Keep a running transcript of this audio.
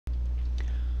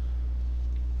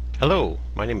Hello,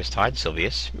 my name is Todd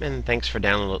Silvius, and thanks for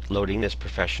downloading this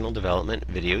professional development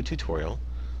video tutorial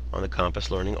on the Compass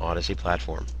Learning Odyssey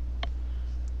platform.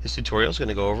 This tutorial is going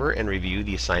to go over and review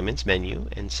the assignments menu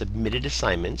and submitted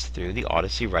assignments through the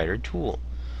Odyssey Writer tool.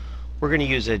 We're going to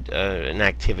use an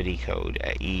activity code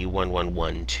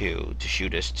E1112 to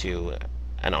shoot us to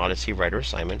an Odyssey Writer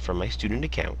assignment from my student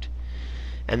account.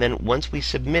 And then once we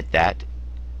submit that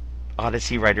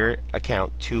Odyssey Writer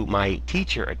account to my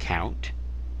teacher account,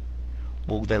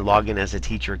 we'll then log in as a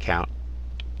teacher account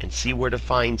and see where to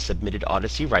find submitted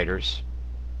Odyssey Writers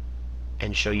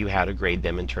and show you how to grade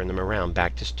them and turn them around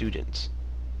back to students.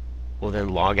 We'll then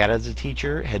log out as a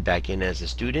teacher, head back in as a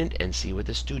student, and see what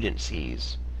the student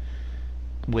sees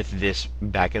with this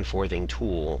back and forthing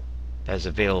tool that is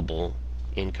available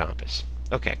in Compass.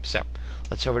 Okay, so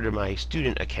let's over to my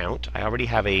student account. I already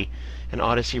have an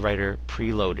Odyssey Writer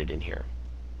preloaded in here.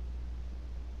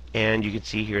 And you can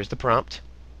see here's the prompt.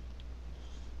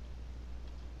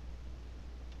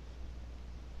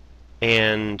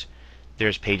 And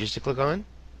there's pages to click on,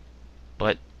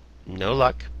 but no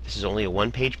luck. This is only a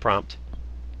one-page prompt.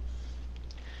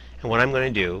 And what I'm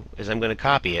going to do is I'm going to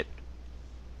copy it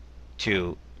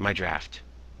to my draft.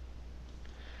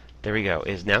 There we go.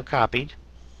 It is now copied.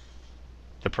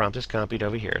 The prompt is copied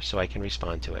over here, so I can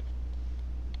respond to it.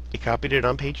 I copied it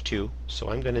on page 2, so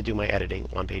I'm going to do my editing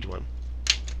on page 1.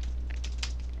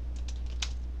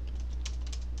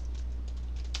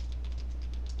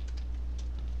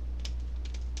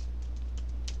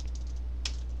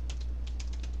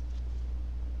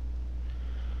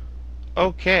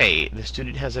 Okay, the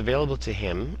student has available to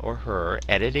him or her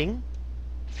editing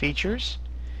features,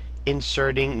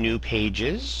 inserting new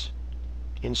pages,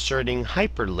 inserting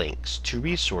hyperlinks to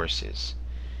resources,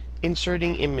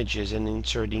 inserting images and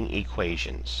inserting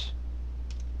equations.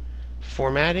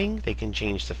 Formatting, they can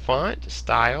change the font,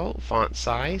 style, font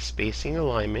size, spacing,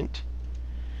 alignment,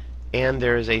 and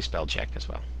there is a spell check as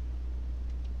well.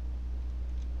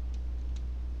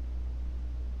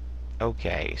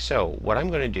 Okay, so what I'm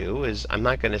going to do is I'm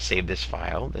not going to save this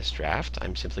file, this draft.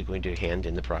 I'm simply going to hand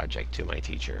in the project to my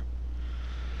teacher.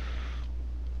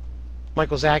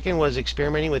 Michael Zakin was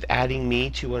experimenting with adding me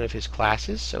to one of his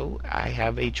classes, so I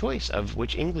have a choice of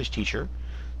which English teacher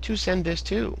to send this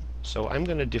to. So I'm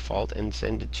going to default and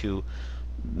send it to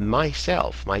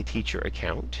myself, my teacher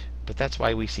account, but that's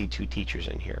why we see two teachers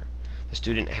in here. The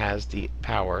student has the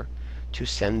power to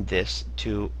send this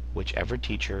to whichever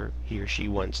teacher he or she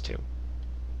wants to.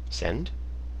 Send.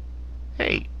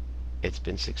 Hey, it's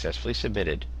been successfully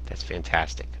submitted. That's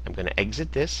fantastic. I'm going to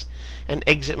exit this and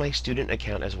exit my student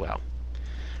account as well.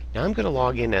 Now I'm going to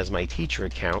log in as my teacher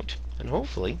account, and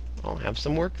hopefully I'll have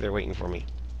some work there waiting for me.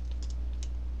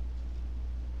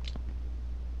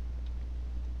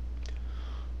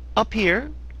 Up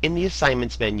here in the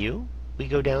assignments menu, we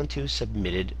go down to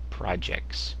submitted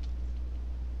projects.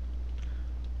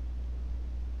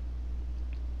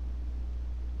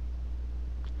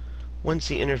 Once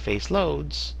the interface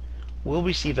loads, we'll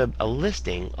receive a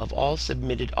listing of all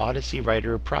submitted Odyssey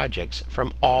Writer projects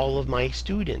from all of my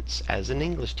students as an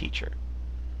English teacher.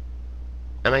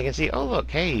 And I can see, oh look,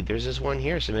 hey, there's this one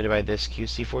here submitted by this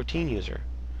QC14 user.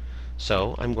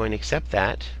 So I'm going to accept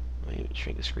that. Let me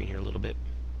shrink the screen here a little bit.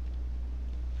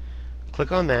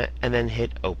 Click on that and then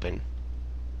hit open.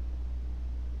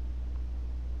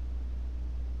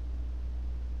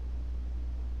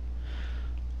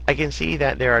 I can see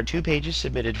that there are 2 pages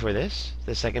submitted for this.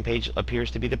 The second page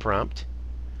appears to be the prompt.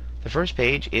 The first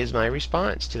page is my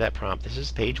response to that prompt. This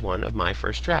is page 1 of my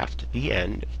first draft. The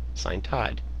end. Signed,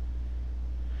 Todd.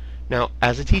 Now,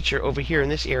 as a teacher over here in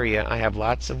this area, I have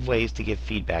lots of ways to give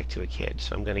feedback to a kid.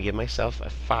 So I'm going to give myself a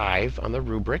 5 on the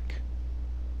rubric.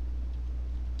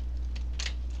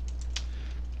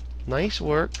 Nice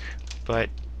work, but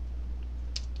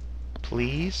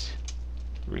please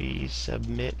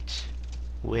resubmit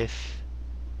with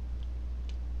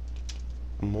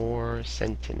more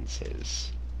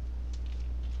sentences.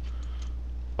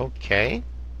 Okay,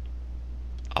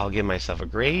 I'll give myself a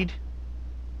grade.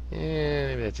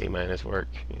 Maybe that's A- work.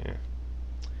 Yeah.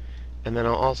 And then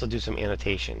I'll also do some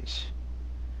annotations.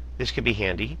 This could be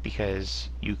handy because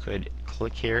you could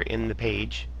click here in the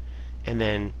page and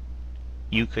then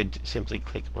you could simply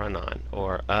click run on,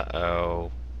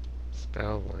 or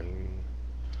spelling.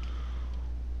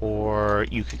 Or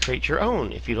you could create your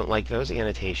own if you don't like those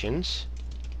annotations.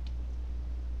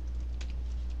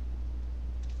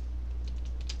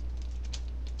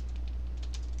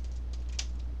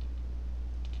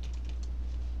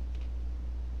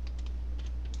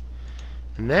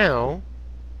 Now,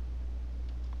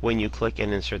 when you click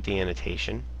and insert the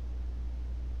annotation,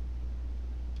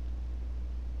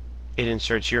 it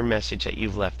inserts your message that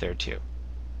you've left there too.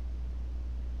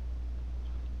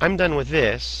 I'm done with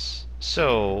this,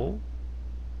 so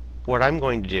what I'm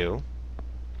going to do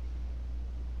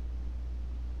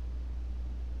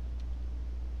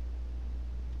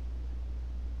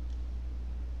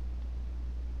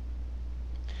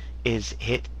is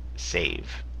hit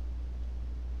save.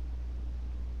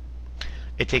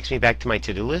 It takes me back to my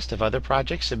to-do list of other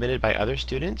projects submitted by other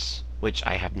students, which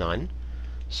I have none.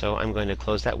 So I'm going to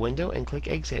close that window and click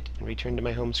exit and return to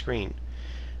my home screen.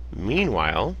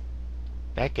 Meanwhile,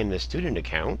 back in the student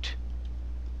account,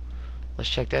 let's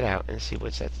check that out and see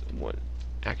what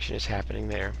action is happening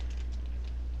there.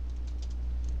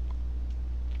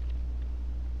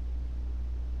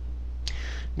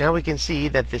 Now we can see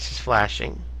that this is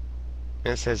flashing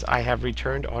and it says I have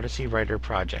returned Odyssey Writer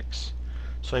projects.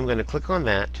 So I'm going to click on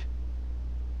that.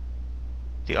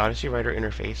 The Odyssey Writer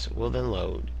interface will then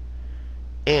load,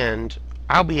 and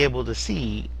I'll be able to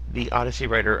see the Odyssey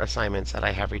Writer assignments that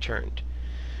I have returned.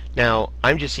 Now,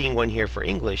 I'm just seeing one here for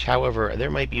English. However,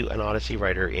 there might be an Odyssey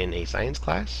Writer in a science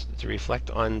class to reflect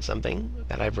on something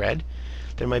that I've read.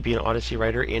 There might be an Odyssey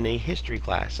Writer in a history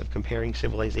class of comparing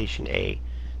Civilization A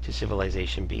to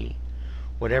Civilization B.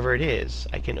 Whatever it is,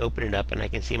 I can open it up and I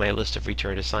can see my list of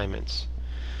returned assignments.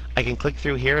 I can click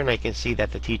through here and I can see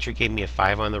that the teacher gave me a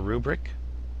 5 on the rubric.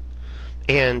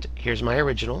 And here's my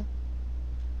original.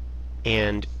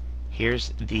 And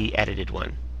here's the edited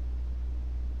one.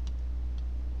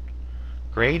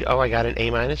 Grade, oh, I got an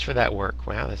A- for that work.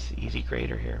 Wow, that's the easy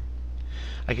grader here.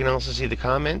 I can also see the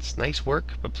comments. Nice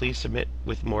work, but please submit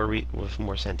with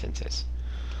more sentences.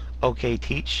 Okay,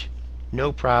 teach,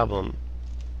 no problem.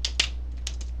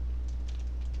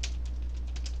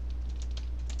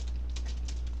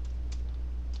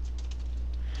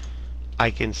 I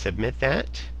can submit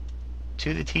that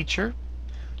to the teacher.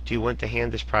 Do you want to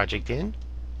hand this project in?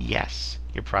 Yes,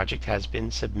 your project has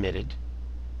been submitted.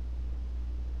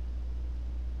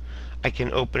 I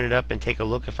can open it up and take a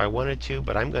look if I wanted to,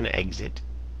 but I'm going to exit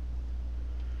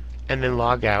and then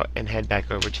log out and head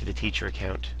back over to the teacher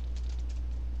account.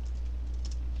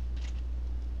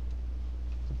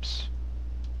 Oops.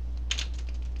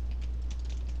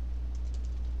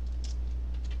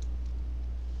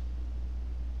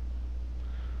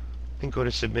 And go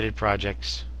to submitted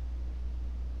projects.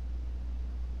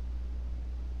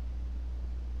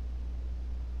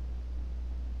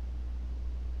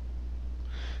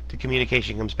 The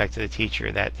communication comes back to the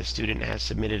teacher that the student has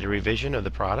submitted a revision of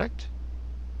the product.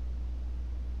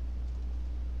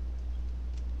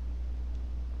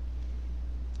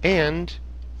 And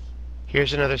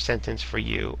here's another sentence for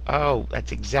you. Oh,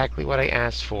 that's exactly what I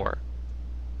asked for.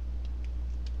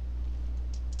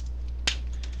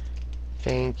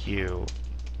 Thank you.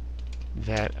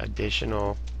 That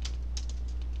additional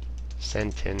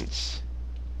sentence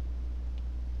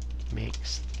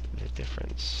makes the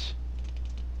difference.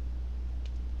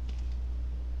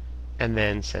 And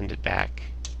then send it back.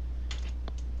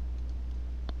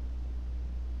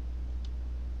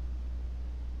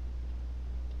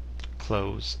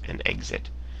 Close and exit.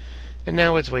 And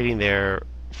now it's waiting there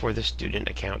for the student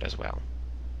account as well.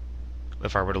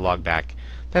 If I were to log back,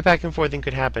 that back and forthing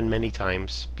could happen many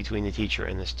times between the teacher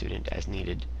and the student as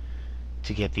needed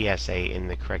to get the essay in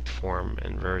the correct form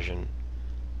and version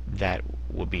that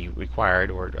will be required,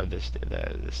 or the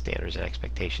standards and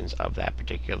expectations of that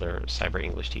particular cyber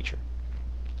English teacher.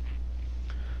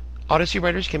 Odyssey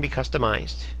Writers can be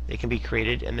customized, they can be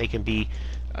created, and they can be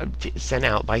sent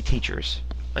out by teachers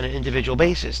on an individual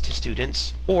basis to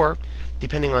students, or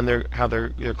depending on how their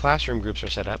classroom groups are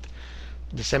set up,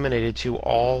 disseminated to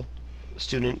all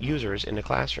student users in the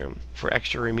classroom for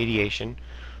extra remediation,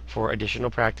 for additional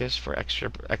practice, for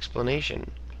extra explanation,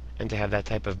 and to have that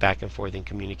type of back and forth in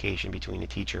communication between the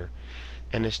teacher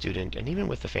and the student, and even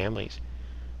with the families,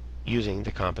 using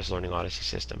the Compass Learning Odyssey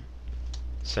system.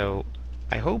 So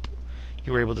I hope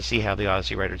you were able to see how the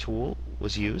Odyssey Writer tool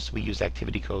was used. We used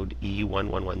activity code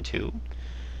E1112,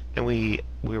 and we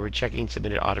were checking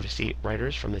submitted Odyssey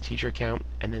Writers from the teacher account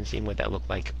and then seeing what that looked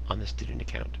like on the student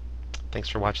account. Thanks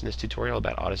for watching this tutorial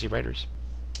about Odyssey Writers.